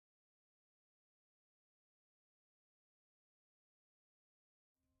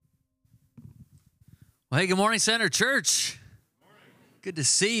Well, hey, good morning, Center Church. Good to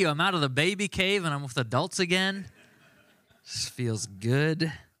see you. I'm out of the baby cave and I'm with adults again. This feels good.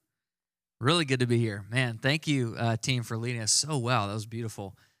 Really good to be here. Man, thank you, team, for leading us so well. That was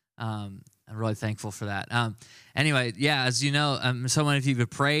beautiful. I'm really thankful for that. Anyway, yeah, as you know, so many of you have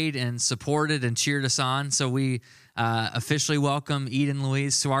prayed and supported and cheered us on. So we officially welcome Eden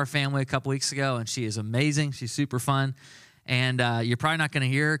Louise to our family a couple weeks ago, and she is amazing. She's super fun. And you're probably not going to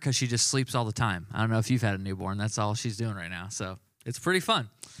hear her because she just sleeps all the time. I don't know if you've had a newborn. That's all she's doing right now. So it's pretty fun.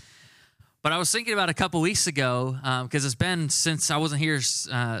 But I was thinking about a couple weeks ago because it's been since I wasn't here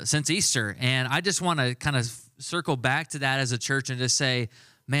since Easter. And I just want to kind of circle back to that as a church and just say,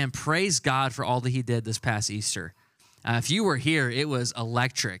 man, praise God for all that he did this past Easter. If you were here, it was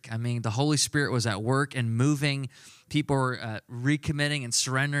electric. I mean, the Holy Spirit was at work and moving. People were recommitting and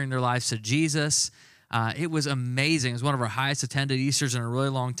surrendering their lives to Jesus. It was amazing. It was one of our highest attended Easters in a really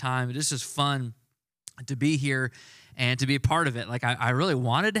long time. It was just fun to be here and to be a part of it. Like, I really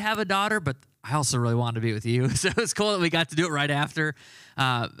wanted to have a daughter, but I also really wanted to be with you. So it's cool that we got to do it right after.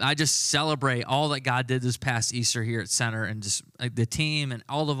 I just celebrate all that God did this past Easter here at Center, and just the team and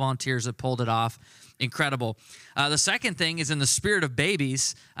all the volunteers that pulled it off. Incredible. The second thing is, in the spirit of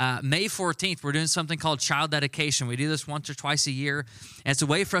babies, May 14th, we're doing something called child dedication. We do this once or twice a year, and it's a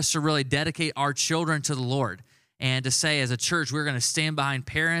way for us to really dedicate our children to the Lord and to say, as a church, we're going to stand behind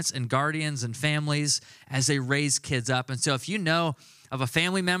parents and guardians and families as they raise kids up. And so if you know of a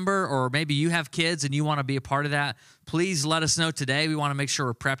family member, or maybe you have kids and you want to be a part of that, please let us know today. We want to make sure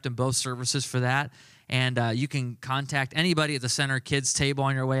we're prepped in both services for that. And you can contact anybody at the Center Kids table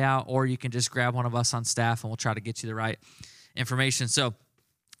on your way out, or you can just grab one of us on staff and we'll try to get you the right information. So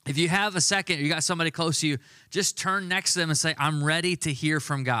if you have a second, you got somebody close to you, just turn next to them and say, I'm ready to hear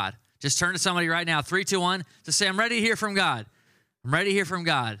from God. Just turn to somebody right now, 3, 2, 1, to say, I'm ready to hear from God. I'm ready to hear from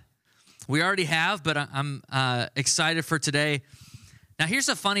God. We already have, but I'm excited for today. Now, here's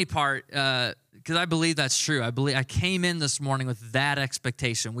the funny part, because I believe that's true. I came in this morning with that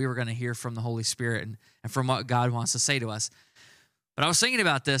expectation. We were going to hear from the Holy Spirit and from what God wants to say to us. But I was thinking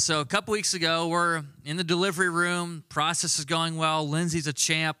about this. So a couple weeks ago, we're in the delivery room. Process is going well. Lindsay's a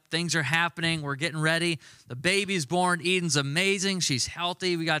champ. Things are happening. We're getting ready. The baby's born. Eden's amazing. She's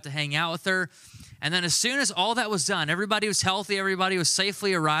healthy. We got to hang out with her. And then as soon as all that was done, everybody was healthy. Everybody was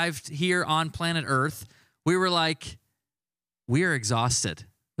safely arrived here on planet Earth. We were like, we are exhausted.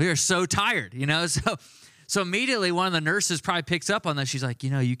 We are so tired, So immediately one of the nurses probably picks up on that. She's like,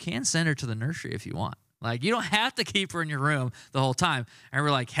 you can send her to the nursery if you want. Like, you don't have to keep her in your room the whole time. And we're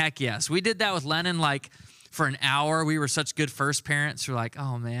like, heck yes. We did that with Lennon, for an hour. We were such good first parents. We're like,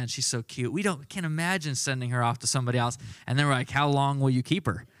 oh man, she's so cute. We can't imagine sending her off to somebody else. And then we're like, how long will you keep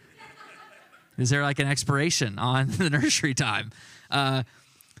her? Is there an expiration on the nursery time?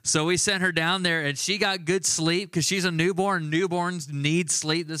 So we sent her down there, and she got good sleep because she's a newborn. Newborns need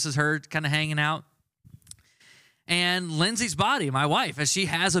sleep. This is her kind of hanging out. And Lindsay's body, my wife, as she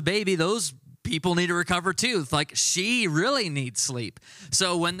has a baby, those people need to recover too. She really needs sleep.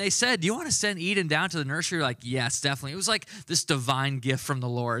 So when they said, do you want to send Eden down to the nursery? We're like, yes, definitely. It was like this divine gift from the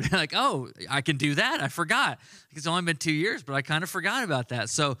Lord. Oh, I can do that? I forgot. It's only been 2 years, but I kind of forgot about that.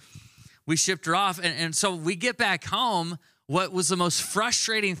 So we shipped her off. And so we get back home. What was the most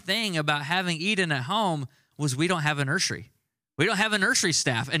frustrating thing about having Eden at home was we don't have a nursery. We don't have a nursery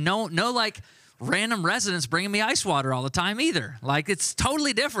staff, and no random residents bringing me ice water all the time either. It's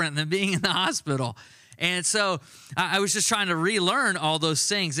totally different than being in the hospital. And so I was just trying to relearn all those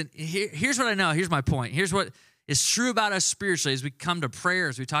things. And here's what I know. Here's my point. Here's what is true about us spiritually as we come to prayer,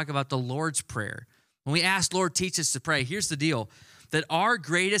 as we talk about the Lord's Prayer. When we ask, Lord, teach us to pray, here's the deal, that our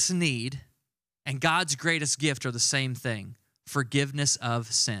greatest need and God's greatest gift are the same thing: forgiveness of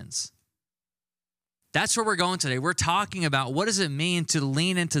sins. That's where we're going today. We're talking about what does it mean to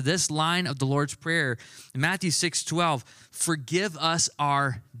lean into this line of the Lord's Prayer. In Matthew 6:12, forgive us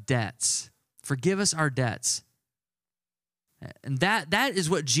our debts. Forgive us our debts. And that is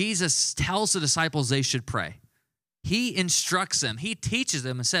what Jesus tells the disciples they should pray. He instructs them. He teaches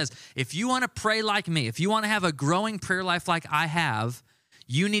them and says, if you want to pray like me, if you want to have a growing prayer life like I have,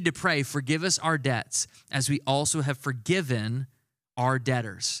 you need to pray, forgive us our debts, as we also have forgiven our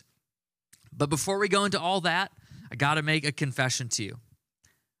debtors. But before we go into all that, I got to make a confession to you.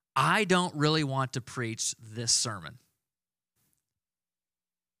 I don't really want to preach this sermon.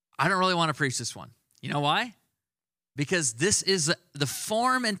 I don't really want to preach this one. You know why? Because this is the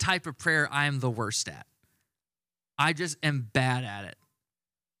form and type of prayer I am the worst at. I just am bad at it.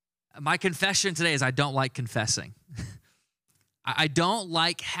 My confession today is I don't like confessing. I don't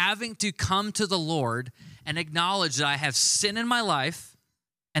like having to come to the Lord and acknowledge that I have sin in my life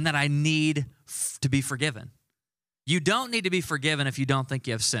and that I need to be forgiven. You don't need to be forgiven if you don't think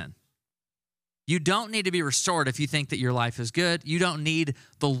you have sin. You don't need to be restored if you think that your life is good. You don't need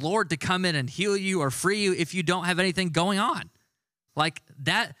the Lord to come in and heal you or free you if you don't have anything going on. Like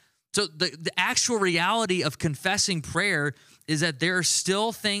that. So the actual reality of confessing prayer is that there are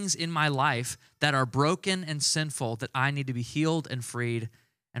still things in my life that are broken and sinful that I need to be healed and freed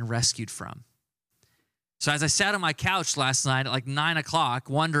and rescued from. So as I sat on my couch last night at like 9 o'clock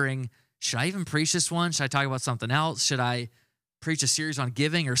wondering, should I even preach this one? Should I talk about something else? Should I preach a series on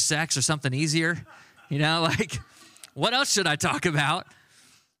giving or sex or something easier? You know, like, what else should I talk about?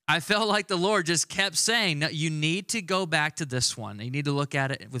 I felt like the Lord just kept saying, no, you need to go back to this one. You need to look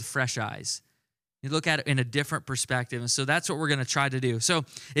at it with fresh eyes. You look at it in a different perspective. And so that's what we're going to try to do. So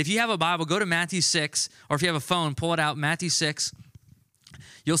if you have a Bible, go to Matthew 6, or if you have a phone, pull it out, Matthew 6.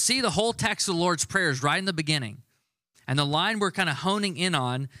 You'll see the whole text of the Lord's Prayers right in the beginning. And the line we're kind of honing in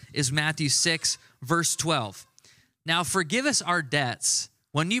on is Matthew 6, verse 12. Now, forgive us our debts.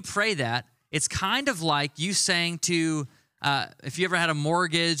 When you pray that, it's kind of like you saying to, if you ever had a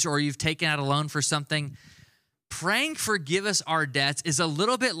mortgage or you've taken out a loan for something, praying forgive us our debts is a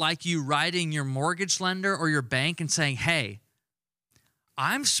little bit like you writing your mortgage lender or your bank and saying, hey,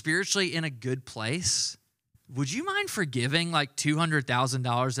 I'm spiritually in a good place. Would you mind forgiving like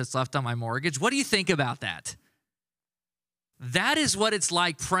 $200,000 that's left on my mortgage? What do you think about that? That is what it's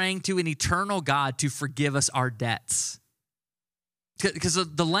like praying to an eternal God to forgive us our debts. Because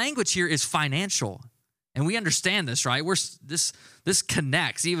the language here is financial. And we understand this, right? This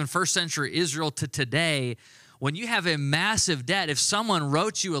connects even first century Israel to today. When you have a massive debt, if someone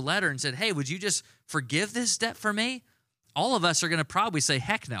wrote you a letter and said, hey, would you just forgive this debt for me? All of us are going to probably say,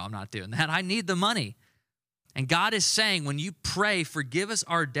 heck no, I'm not doing that. I need the money. And God is saying, when you pray, forgive us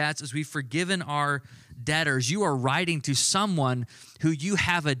our debts as we've forgiven our debtors, you are writing to someone who you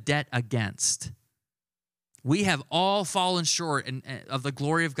have a debt against. We have all fallen short of the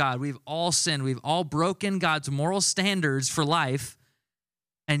glory of God. We've all sinned. We've all broken God's moral standards for life.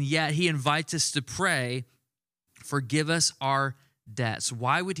 And yet he invites us to pray, forgive us our debts.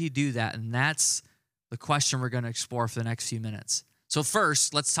 Why would he do that? And that's the question we're going to explore for the next few minutes. So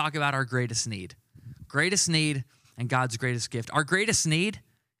first, let's talk about our greatest need. Greatest need and God's greatest gift. Our greatest need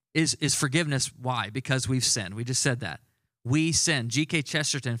is forgiveness. Why? Because we've sinned. We just said that. We sin. G.K.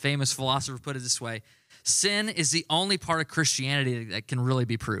 Chesterton, famous philosopher, put it this way. Sin is the only part of Christianity that can really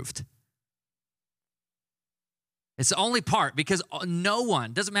be proved. It's the only part because no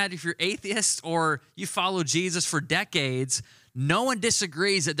one, doesn't matter if you're atheist or you follow Jesus for decades, no one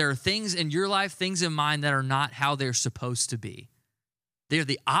disagrees that there are things in your life, things in mine that are not how they're supposed to be. They're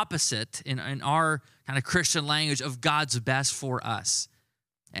the opposite in our kind of Christian language of God's best for us.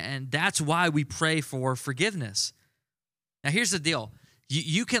 And that's why we pray for forgiveness. Now, here's the deal.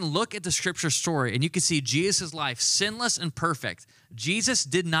 You can look at the scripture story and you can see Jesus' life, sinless and perfect. Jesus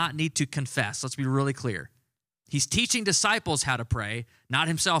did not need to confess. Let's be really clear. He's teaching disciples how to pray, not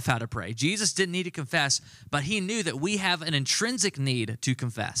himself how to pray. Jesus didn't need to confess, but he knew that we have an intrinsic need to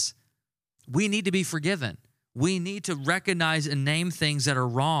confess. We need to be forgiven. We need to recognize and name things that are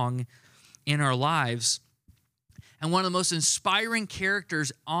wrong in our lives. And one of the most inspiring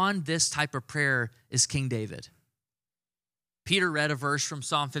characters on this type of prayer is King David. Peter read a verse from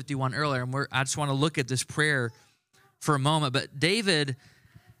Psalm 51 earlier, and I just want to look at this prayer for a moment. But David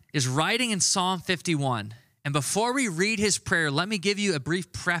is writing in Psalm 51. And before we read his prayer, let me give you a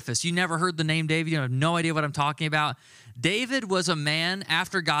brief preface. You never heard the name David. You have no idea what I'm talking about. David was a man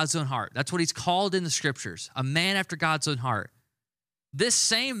after God's own heart. That's what he's called in the scriptures, a man after God's own heart. This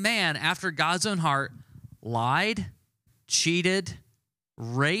same man after God's own heart lied, cheated,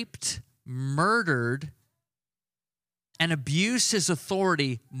 raped, murdered, and abused his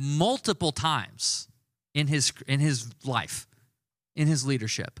authority multiple times in his life, in his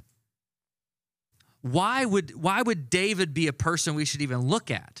leadership. Why would David be a person we should even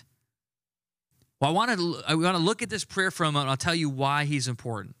look at? Well, I want to look at this prayer for a moment. I'll tell you why he's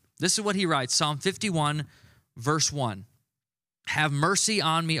important. This is what he writes, Psalm 51, verse 1. Have mercy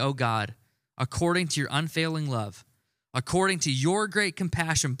on me, O God, according to your unfailing love. According to your great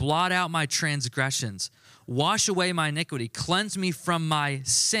compassion, blot out my transgressions. Wash away my iniquity. Cleanse me from my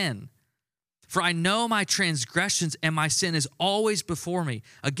sin. For I know my transgressions and my sin is always before me.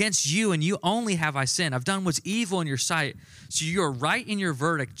 Against you and you only have I sinned. I've done what's evil in your sight. So you are right in your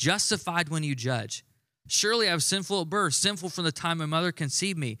verdict, justified when you judge. Surely I was sinful at birth, sinful from the time my mother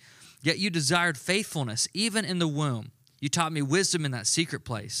conceived me. Yet you desired faithfulness, even in the womb. You taught me wisdom in that secret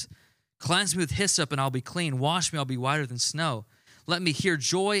place. Cleanse me with hyssop and I'll be clean. Wash me, I'll be whiter than snow. Let me hear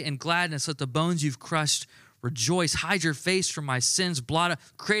joy and gladness. Let the bones you've crushed rejoice, hide your face from my sins, blot out,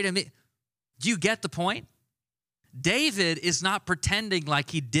 create in me. Do you get the point? David is not pretending like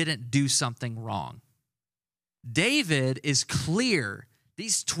he didn't do something wrong. David is clear.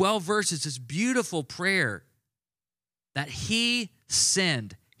 These 12 verses, this beautiful prayer that he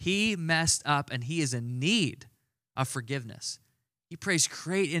sinned, he messed up, and he is in need of forgiveness. He prays,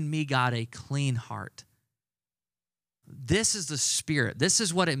 create in me, God, a clean heart. This is the spirit. This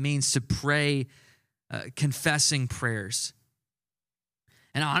is what it means to pray confessing prayers.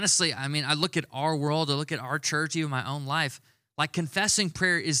 And honestly, I mean, I look at our world, I look at our church, even my own life, like confessing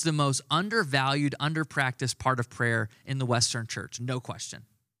prayer is the most undervalued, underpracticed part of prayer in the Western church, no question.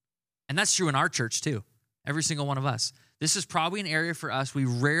 And that's true in our church too, every single one of us. This is probably an area for us we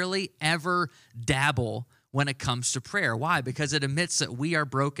rarely ever dabble when it comes to prayer. Why? Because it admits that we are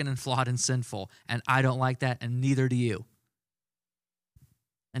broken and flawed and sinful, and I don't like that, and neither do you.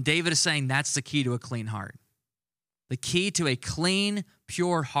 And David is saying that's the key to a clean heart. The key to a clean,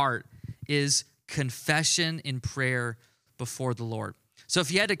 pure heart is confession in prayer before the Lord. So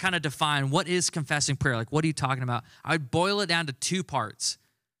if you had to kind of define what is confessing prayer, like what are you talking about? I would boil it down to two parts,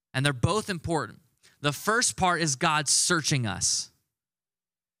 and they're both important. The first part is God searching us.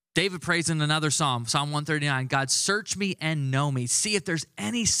 David prays in another psalm, Psalm 139, God, search me and know me. See if there's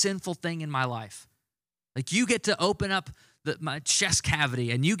any sinful thing in my life. Like you get to open up my chest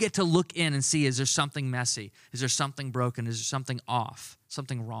cavity and you get to look in and see, is there something messy? Is there something broken? Is there something off?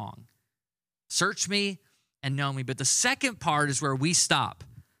 Something wrong? Search me and know me. But the second part is where we stop.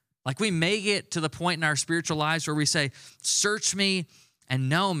 Like we make it to the point in our spiritual lives where we say, search me and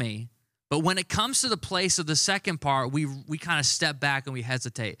know me. But when it comes to the place of the second part, we kind of step back and we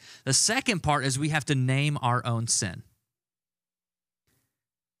hesitate. The second part is we have to name our own sin.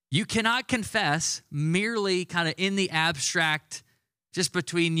 You cannot confess merely kind of in the abstract, just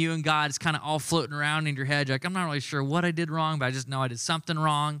between you and God. It's kind of all floating around in your head. You're like, I'm not really sure what I did wrong, but I just know I did something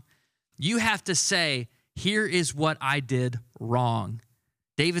wrong. You have to say, here is what I did wrong.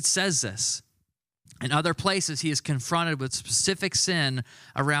 David says this. In other places, he is confronted with specific sin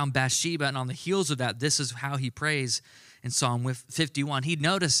around Bathsheba, and on the heels of that, this is how he prays in Psalm 51. He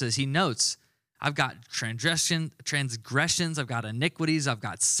notes, I've got transgressions, I've got iniquities, I've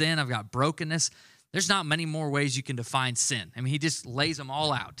got sin, I've got brokenness. There's not many more ways you can define sin. I mean, he just lays them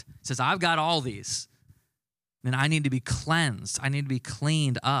all out. He says, I've got all these, and I need to be cleansed. I need to be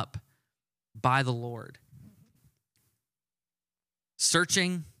cleaned up by the Lord.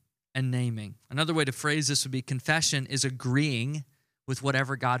 Searching and naming. Another way to phrase this would be confession is agreeing with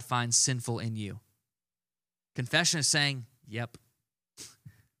whatever God finds sinful in you. Confession is saying, yep,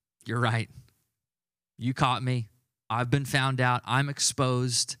 you're right. You caught me. I've been found out. I'm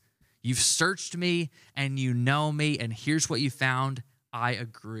exposed. You've searched me and you know me, and here's what you found. I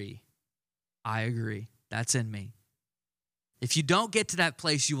agree. I agree. That's in me. If you don't get to that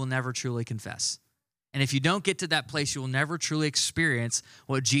place, you will never truly confess. And if you don't get to that place, you will never truly experience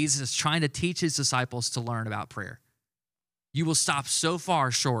what Jesus is trying to teach his disciples to learn about prayer. You will stop so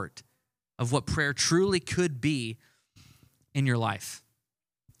far short of what prayer truly could be in your life.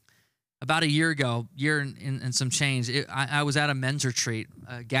 About a year ago, and some change, I was at a men's retreat,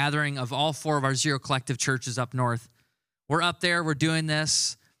 a gathering of all 4 of our Zero Collective churches up north. We're up there, we're doing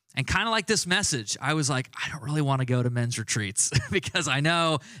this. And kind of like this message, I was like, I don't really want to go to men's retreats because I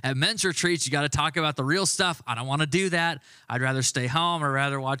know at men's retreats, you got to talk about the real stuff. I don't want to do that. I'd rather stay home or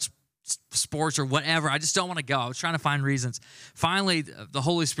rather watch sports or whatever. I just don't want to go. I was trying to find reasons. Finally, the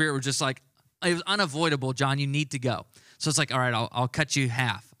Holy Spirit was just like, it was unavoidable, John, you need to go. So it's like, all right, I'll cut you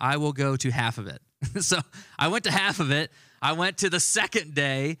half. I will go to half of it. So I went to half of it. I went to the second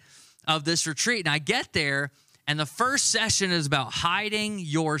day of this retreat, and I get there, and the first session is about hiding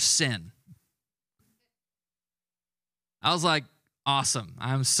your sin. I was like, awesome.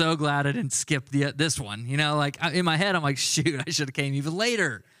 I'm so glad I didn't skip this one. You know, like in my head, I'm like, shoot, I should have came even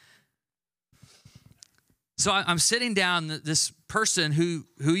later. So I'm sitting down, this person who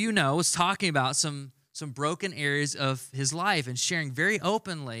you know is talking about some broken areas of his life and sharing very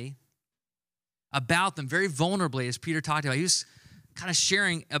openly about them, very vulnerably, as Peter talked about. He was kind of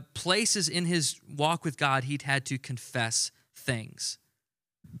sharing places in his walk with God he'd had to confess things.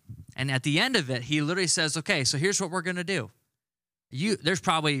 And at the end of it, he literally says, okay, so here's what we're going to do. There's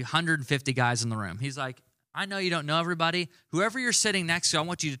probably 150 guys in the room. He's like, I know you don't know everybody. Whoever you're sitting next to, I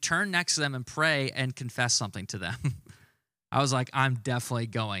want you to turn next to them and pray and confess something to them. I was like, I'm definitely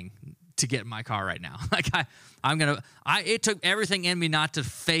going to get in my car right now. Like it took everything in me not to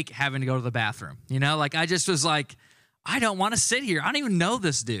fake having to go to the bathroom. You know, like I just was like, I don't want to sit here. I don't even know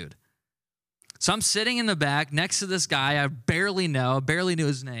this dude. So I'm sitting in the back next to this guy I barely knew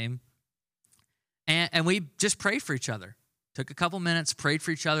his name. And we just prayed for each other. Took a couple minutes, prayed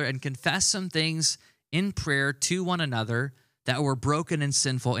for each other, and confessed some things in prayer to one another that were broken and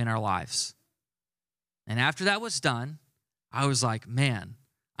sinful in our lives. And after that was done, I was like, man,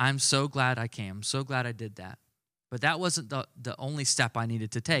 I'm so glad I came. I'm so glad I did that. But that wasn't the only step I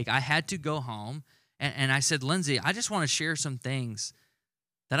needed to take. I had to go home, and I said, Lindsay, I just want to share some things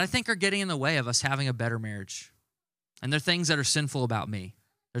that I think are getting in the way of us having a better marriage. And they're things that are sinful about me.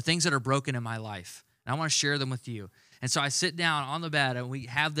 They're things that are broken in my life. And I want to share them with you. And so I sit down on the bed, and we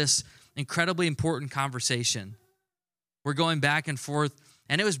have this incredibly important conversation. We're going back and forth,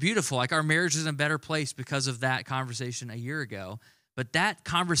 and it was beautiful. Like, our marriage is in a better place because of that conversation a year ago. But that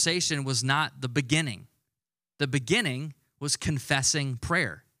conversation was not the beginning. The beginning was confessing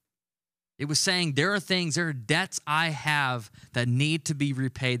prayer. It was saying, there are debts I have that need to be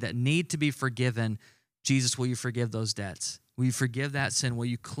repaid, that need to be forgiven. Jesus, will you forgive those debts? Will you forgive that sin? Will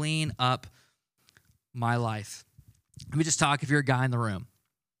you clean up my life? Let me just talk if you're a guy in the room.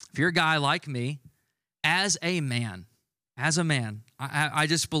 If you're a guy like me, as a man, I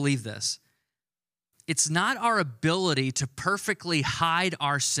just believe this. It's not our ability to perfectly hide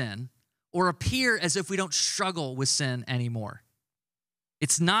our sin or appear as if we don't struggle with sin anymore.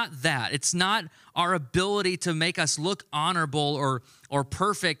 It's not that. It's not our ability to make us look honorable or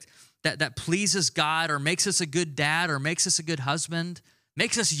perfect that pleases God or makes us a good dad or makes us a good husband,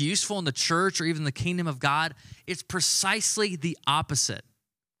 makes us useful in the church or even the kingdom of God. It's precisely the opposite.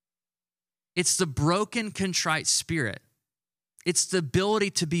 It's the broken, contrite spirit. It's the ability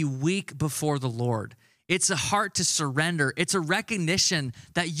to be weak before the Lord. It's a heart to surrender. It's a recognition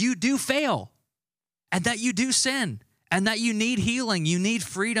that you do fail and that you do sin and that you need healing, you need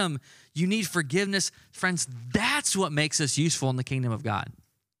freedom, you need forgiveness. Friends, that's what makes us useful in the kingdom of God.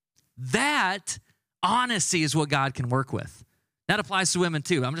 That honesty is what God can work with. That applies to women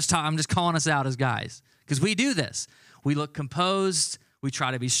too. I'm just calling us out as guys because we do this. We look composed. We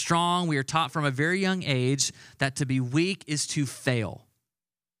try to be strong. We are taught from a very young age that to be weak is to fail.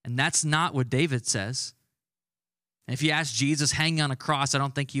 And that's not what David says. And if you ask Jesus hanging on a cross, I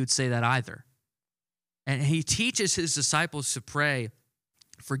don't think he would say that either. And he teaches his disciples to pray,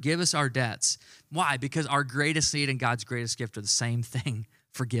 forgive us our debts. Why? Because our greatest need and God's greatest gift are the same thing,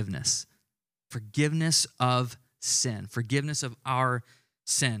 forgiveness. Forgiveness of sin. Forgiveness of our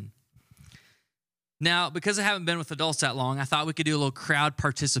sin. Now, because I haven't been with adults that long, I thought we could do a little crowd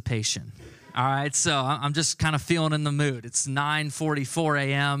participation. All right, so I'm just kind of feeling in the mood. It's 9:44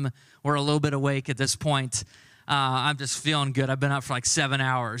 a.m. We're a little bit awake at this point. I'm just feeling good. I've been up for like 7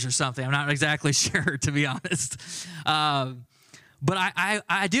 hours or something. I'm not exactly sure, to be honest. But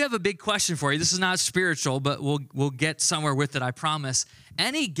I do have a big question for you. This is not spiritual, but we'll get somewhere with it, I promise.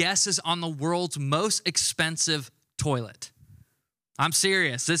 Any guesses on the world's most expensive toilet? I'm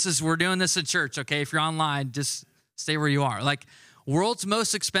serious. We're doing this in church, okay? If you're online, just stay where you are. Like, world's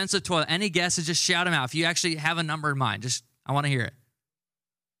most expensive toilet. Any guesses? Just shout them out. If you actually have a number in mind, I want to hear it.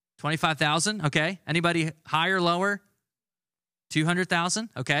 25,000, okay. Anybody higher, lower? 200,000,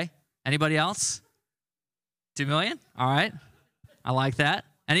 okay. Anybody else? 2 million, all right. I like that.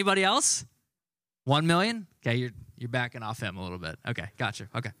 Anybody else? 1 million? Okay, you're backing off him a little bit. Okay, gotcha.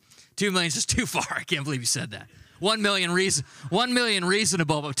 Okay, 2 million is just too far. I can't believe you said that. 1 million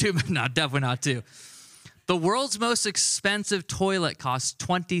reasonable, but 2 million, no, definitely not 2. The world's most expensive toilet costs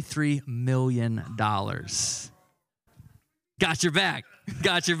 $23 million. Got your back.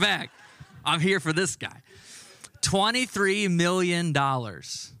 Got your back. I'm here for this guy. $23 million.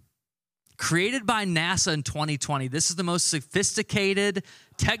 Created by NASA in 2020. This is the most sophisticated,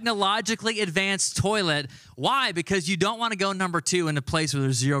 technologically advanced toilet. Why? Because you don't want to go number 2 in a place where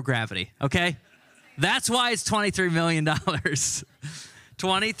there's zero gravity, okay? That's why it's $23 million.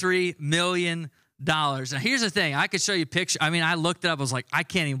 $23 million. Now, here's the thing. I could show you a picture. I mean, I looked it up. I was like, I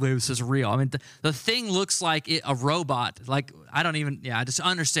can't even believe this is real. I mean, the thing looks like a robot. Like, I just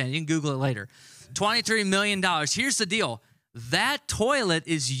understand. You can Google it later. $23 million. Here's the deal. That toilet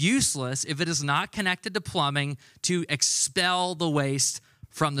is useless if it is not connected to plumbing to expel the waste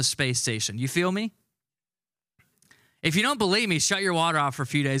from the space station. You feel me? If you don't believe me, shut your water off for a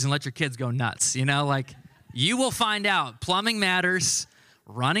few days and let your kids go nuts. You know, like, you will find out. Plumbing matters.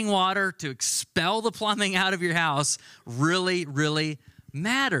 Running water to expel the plumbing out of your house really, really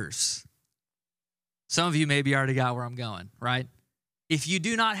matters. Some of you maybe already got where I'm going, right? If you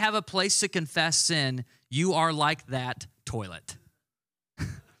do not have a place to confess sin, you are like that toilet.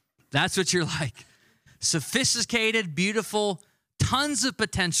 That's what you're like. Sophisticated, beautiful, tons of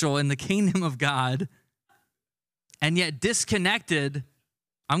potential in the kingdom of God, and yet disconnected.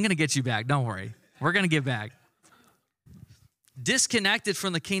 I'm going to get you back. Don't worry. We're going to get back. disconnected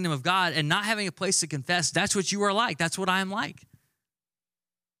from the kingdom of God and not having a place to confess, that's what you are like. That's what I am like.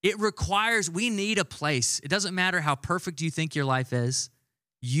 It requires, we need a place. It doesn't matter how perfect you think your life is.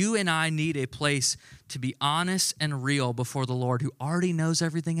 You and I need a place to be honest and real before the Lord, who already knows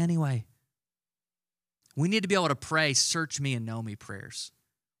everything anyway. We need to be able to pray, search me and know me prayers.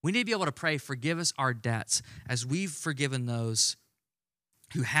 We need to be able to pray, forgive us our debts as we've forgiven those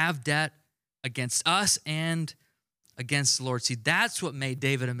who have debt against us and against the Lord. See, that's what made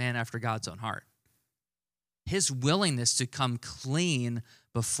David a man after God's own heart. His willingness to come clean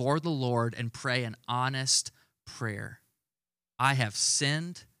before the Lord and pray an honest prayer. I have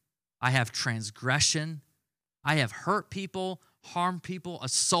sinned. I have transgression. I have hurt people, harmed people,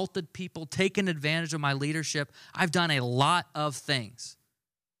 assaulted people, taken advantage of my leadership. I've done a lot of things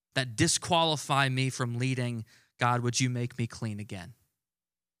that disqualify me from leading. God, would you make me clean again?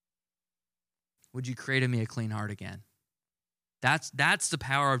 Would you create in me a clean heart again? That's the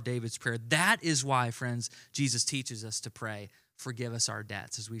power of David's prayer. That is why, friends, Jesus teaches us to pray, forgive us our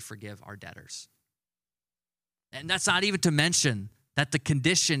debts as we forgive our debtors. And that's not even to mention that the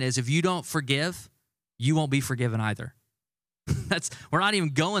condition is if you don't forgive, you won't be forgiven either. We're not even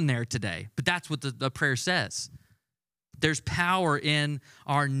going there today, but that's what the prayer says. There's power in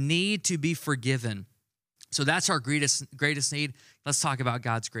our need to be forgiven. So that's our greatest need. Let's talk about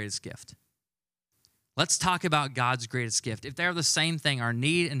God's greatest gift. Let's talk about God's greatest gift. If they're the same thing, our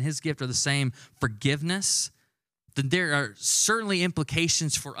need and his gift are the same, forgiveness, then there are certainly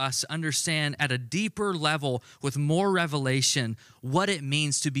implications for us to understand at a deeper level with more revelation what it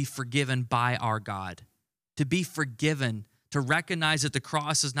means to be forgiven by our God. To be forgiven, to recognize that the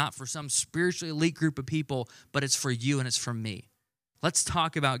cross is not for some spiritually elite group of people, but it's for you and it's for me. Let's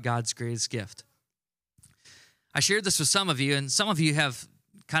talk about God's greatest gift. I shared this with some of you, and some of you have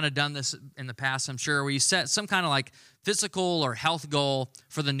kind of done this in the past, I'm sure, where you set some kind of like physical or health goal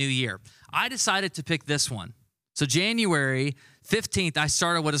for the new year. I decided to pick this one. So January 15th, I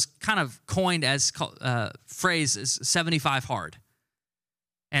started what is kind of coined as phrase is 75 hard.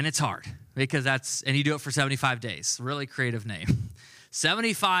 And it's hard because and you do it for 75 days. Really creative name.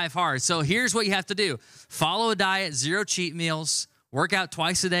 75 hard. So here's what you have to do. Follow a diet, 0 cheat meals, work out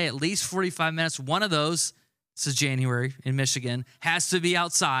twice a day, at least 45 minutes. One of those, this is January in Michigan, has to be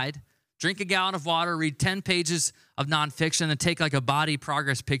outside. Drink a gallon of water, read 10 pages of nonfiction, and take like a body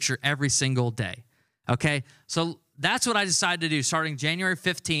progress picture every single day. Okay, so that's what I decided to do starting January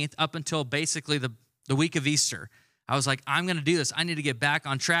 15th up until basically the week of Easter. I was like, I'm going to do this. I need to get back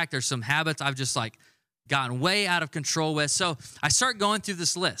on track. There's some habits I've just like gotten way out of control with. So I start going through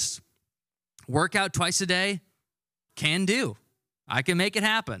this list. Workout twice a day, can do. I can make it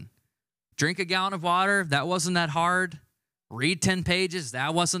happen. Drink a gallon of water, that wasn't that hard. Read 10 pages,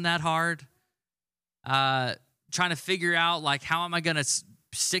 that wasn't that hard. Trying to figure out like how am I going to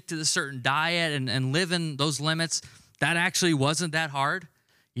stick to this certain diet and live in those limits, that actually wasn't that hard.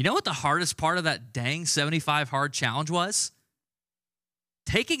 You know what the hardest part of that dang 75 hard challenge was?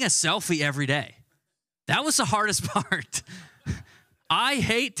 Taking a selfie every day. That was the hardest part. I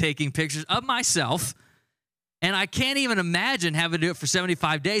hate taking pictures of myself, and I can't even imagine having to do it for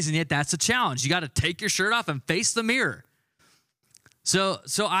 75 days, and yet that's a challenge. You got to take your shirt off and face the mirror. So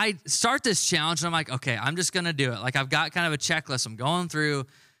I start this challenge, and I'm like, okay, I'm just going to do it. Like I've got kind of a checklist I'm going through.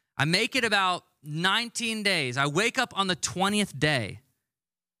 I make it about 19 days. I wake up on the 20th day,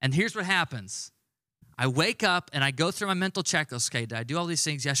 and here's what happens. I wake up, and I go through my mental checklist. Okay, did I do all these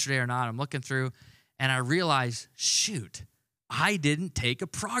things yesterday or not? I'm looking through, and I realize, shoot, I didn't take a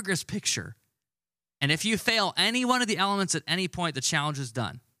progress picture. And if you fail any one of the elements at any point, the challenge is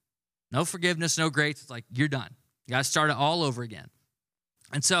done. No forgiveness, no grace. It's like, you're done. You got to start it all over again.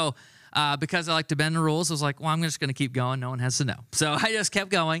 And so because I like to bend the rules, I was like, well, I'm just going to keep going. No one has to know. So I just kept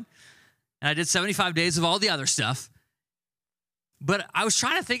going. And I did 75 days of all the other stuff. But I was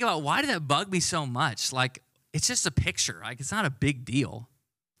trying to think about why did that bug me so much? Like, it's just a picture. Like, it's not a big deal.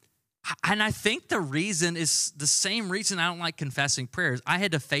 And I think the reason is the same reason I don't like confessing prayers. I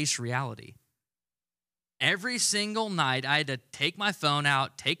had to face reality. Every single night, I had to take my phone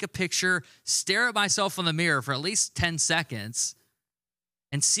out, take a picture, stare at myself in the mirror for at least 10 seconds,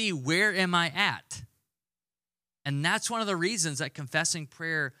 and see where am I at. And that's one of the reasons that confessing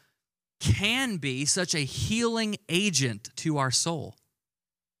prayer can be such a healing agent to our soul,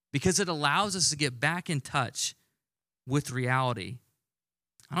 because it allows us to get back in touch with reality.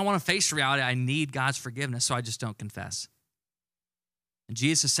 I don't want to face reality. I need God's forgiveness, so I just don't confess. And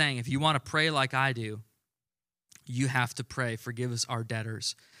Jesus is saying, if you want to pray like I do, you have to pray, forgive us our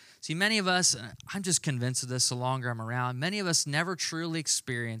debtors. See, many of us, I'm just convinced of this the longer I'm around, many of us never truly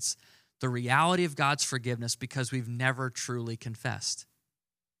experience the reality of God's forgiveness because we've never truly confessed.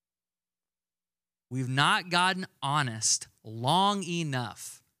 We've not gotten honest long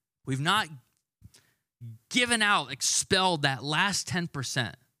enough. We've not given out, expelled that last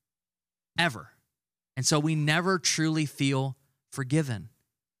 10% ever. And so we never truly feel forgiven.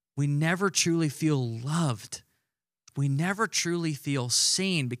 We never truly feel loved. We never truly feel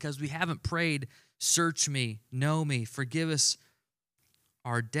seen because we haven't prayed, search me, know me, forgive us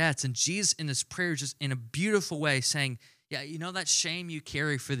our debts. And Jesus in this prayer, just in a beautiful way saying, yeah, you know that shame you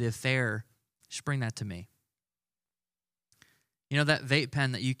carry for the affair, just bring that to me. You know that vape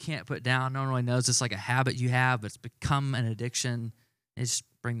pen that you can't put down, no one really knows it's like a habit you have, but it's become an addiction, just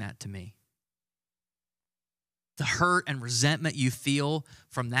bring that to me. The hurt and resentment you feel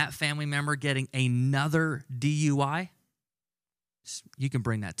from that family member getting another DUI, you can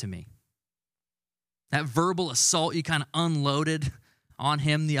bring that to me. That verbal assault you kind of unloaded on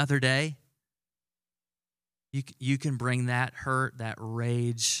him the other day, you can bring that hurt, that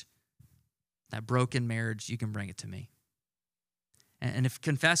rage, that broken marriage, you can bring it to me. And if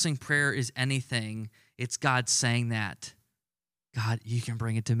confessing prayer is anything, it's God saying that, God, you can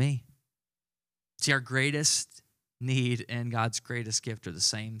bring it to me. See, our greatest need and God's greatest gift are the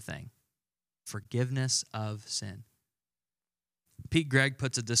same thing: forgiveness of sin. Pete Greig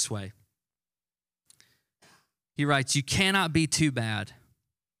puts it this way. He writes, you cannot be too bad,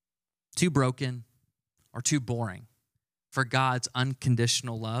 too broken, or too boring for God's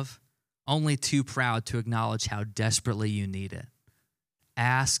unconditional love, only too proud to acknowledge how desperately you need it.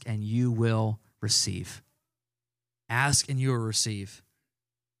 Ask and you will receive. Ask and you will receive.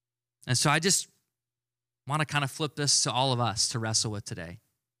 And so I just want to kind of flip this to all of us to wrestle with today.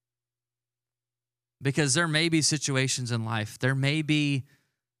 Because there may be situations in life, there may be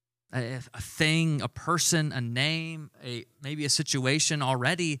a thing, a person, a name, maybe a situation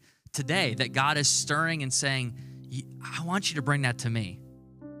already today that God is stirring and saying, I want you to bring that to me.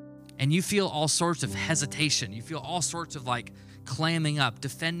 And you feel all sorts of hesitation. You feel all sorts of like clamming up,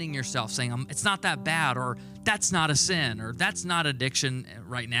 defending yourself, saying, it's not that bad, or that's not a sin, or that's not addiction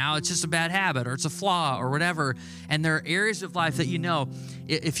right now. It's just a bad habit, or it's a flaw, or whatever. And there are areas of life that you know,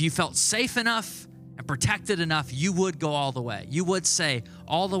 if you felt safe enough and protected enough, you would go all the way. You would say,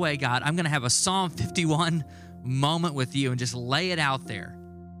 all the way, God, I'm going to have a Psalm 51 moment with you and just lay it out there.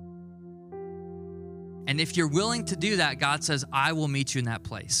 And if you're willing to do that, God says, I will meet you in that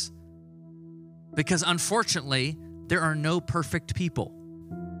place. Because unfortunately, there are no perfect people.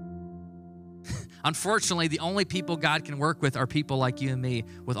 Unfortunately, the only people God can work with are people like you and me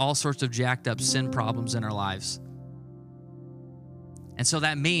with all sorts of jacked up sin problems in our lives. And so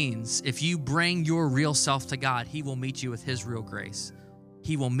that means if you bring your real self to God, He will meet you with His real grace.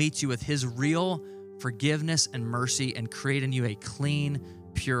 He will meet you with His real forgiveness and mercy and create in you a clean,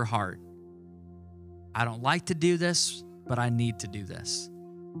 pure heart. I don't like to do this, but I need to do this.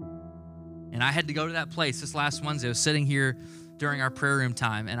 And I had to go to that place this last Wednesday. I was sitting here during our prayer room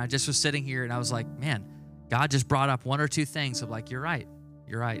time, and I just was sitting here, and I was like, man, God just brought up one or two things of like, you're right.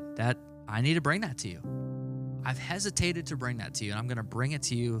 That I need to bring that to you. I've hesitated to bring that to you, and I'm going to bring it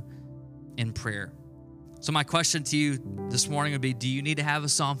to you in prayer. So my question to you this morning would be, do you need to have a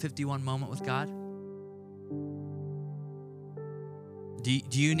Psalm 51 moment with God?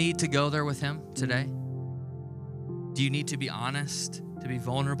 Do you need to go there with Him today? Do you need to be honest, to be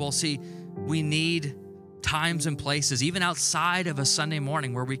vulnerable? See, we need times and places, even outside of a Sunday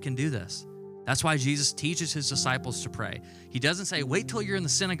morning, where we can do this. That's why Jesus teaches His disciples to pray. He doesn't say, wait till you're in the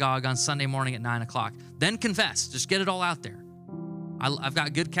synagogue on Sunday morning at 9 o'clock. Then confess. Just get it all out there. I've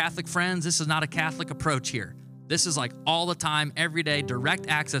got good Catholic friends. This is not a Catholic approach here. This is like all the time, every day, direct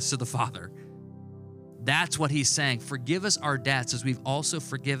access to the Father. That's what He's saying. Forgive us our debts as we've also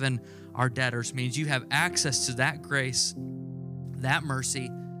forgiven our debtors. Means you have access to that grace, that mercy,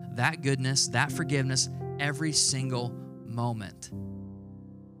 that goodness, that forgiveness every single moment.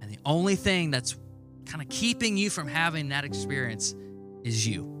 And the only thing that's kind of keeping you from having that experience is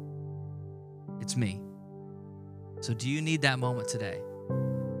you. It's me. So do you need that moment today?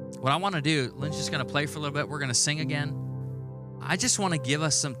 What I want to do, Lynn's just going to play for a little bit. We're going to sing again. I just want to give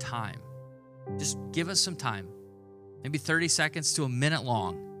us some time. Just give us some time, maybe 30 seconds to a minute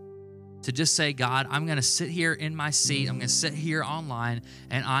long, to just say, God, I'm going to sit here in my seat. I'm going to sit here online,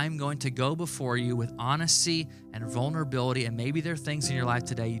 and I'm going to go before you with honesty and vulnerability. And maybe there are things in your life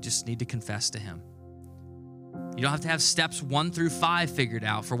today you just need to confess to Him. You don't have to have steps 1 through 5 figured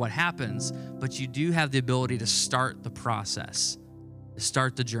out for what happens, but you do have the ability to start the process, to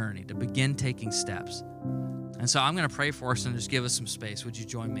start the journey, to begin taking steps. And so I'm going to pray for us and just give us some space. Would you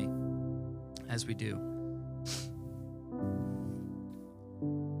join me as we do?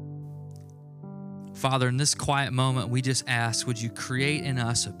 Father, in this quiet moment, we just ask, would you create in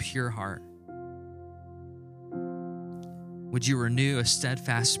us a pure heart? Would you renew a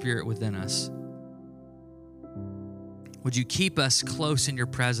steadfast spirit within us? Would you keep us close in your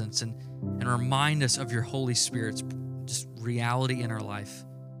presence and remind us of your Holy Spirit's just reality in our life?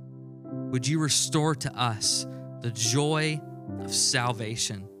 Would you restore to us the joy of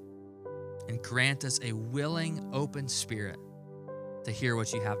salvation and grant us a willing, open spirit to hear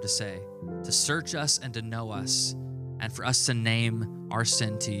what you have to say, to search us and to know us, and for us to name our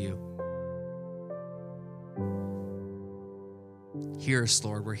sin to you. Hear us,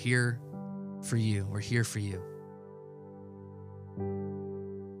 Lord. We're here for you. We're here for you.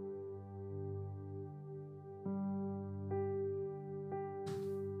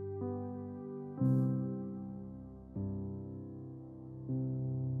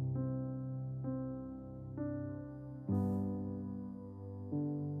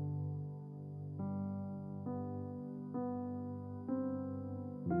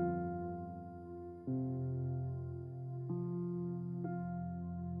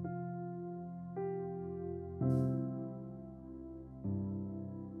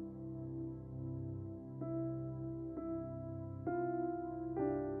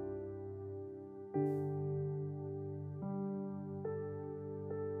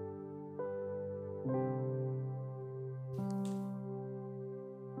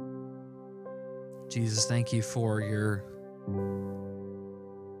 Jesus, thank you for your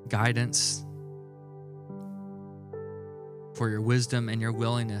guidance, for your wisdom and your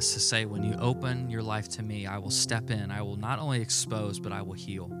willingness to say, when you open your life to me, I will step in. I will not only expose, but I will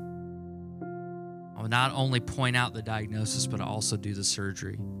heal. I will not only point out the diagnosis, but I'll also do the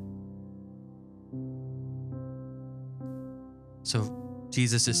surgery. So,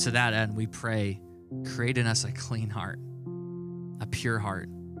 Jesus, it's to that end we pray, create in us a clean heart, a pure heart.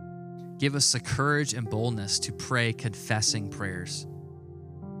 Give us the courage and boldness to pray confessing prayers.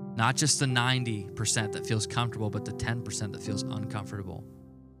 Not just the 90% that feels comfortable, but the 10% that feels uncomfortable.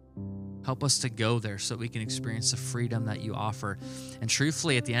 Help us to go there so that we can experience the freedom that you offer. And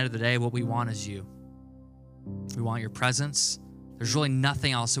truthfully, at the end of the day, what we want is you. We want your presence. There's really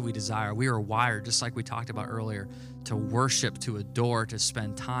nothing else that we desire. We are wired, just like we talked about earlier, to worship, to adore, to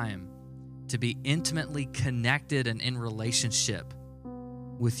spend time, to be intimately connected and in relationship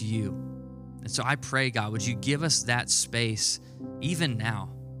with you. And so I pray, God, would you give us that space even now,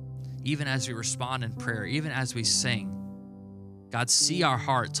 even as we respond in prayer, even as we sing. God, see our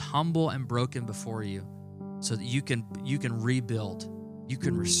hearts humble and broken before you so that you can rebuild, you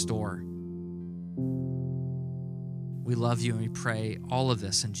can restore. We love you and we pray all of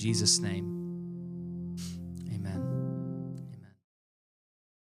this in Jesus' name.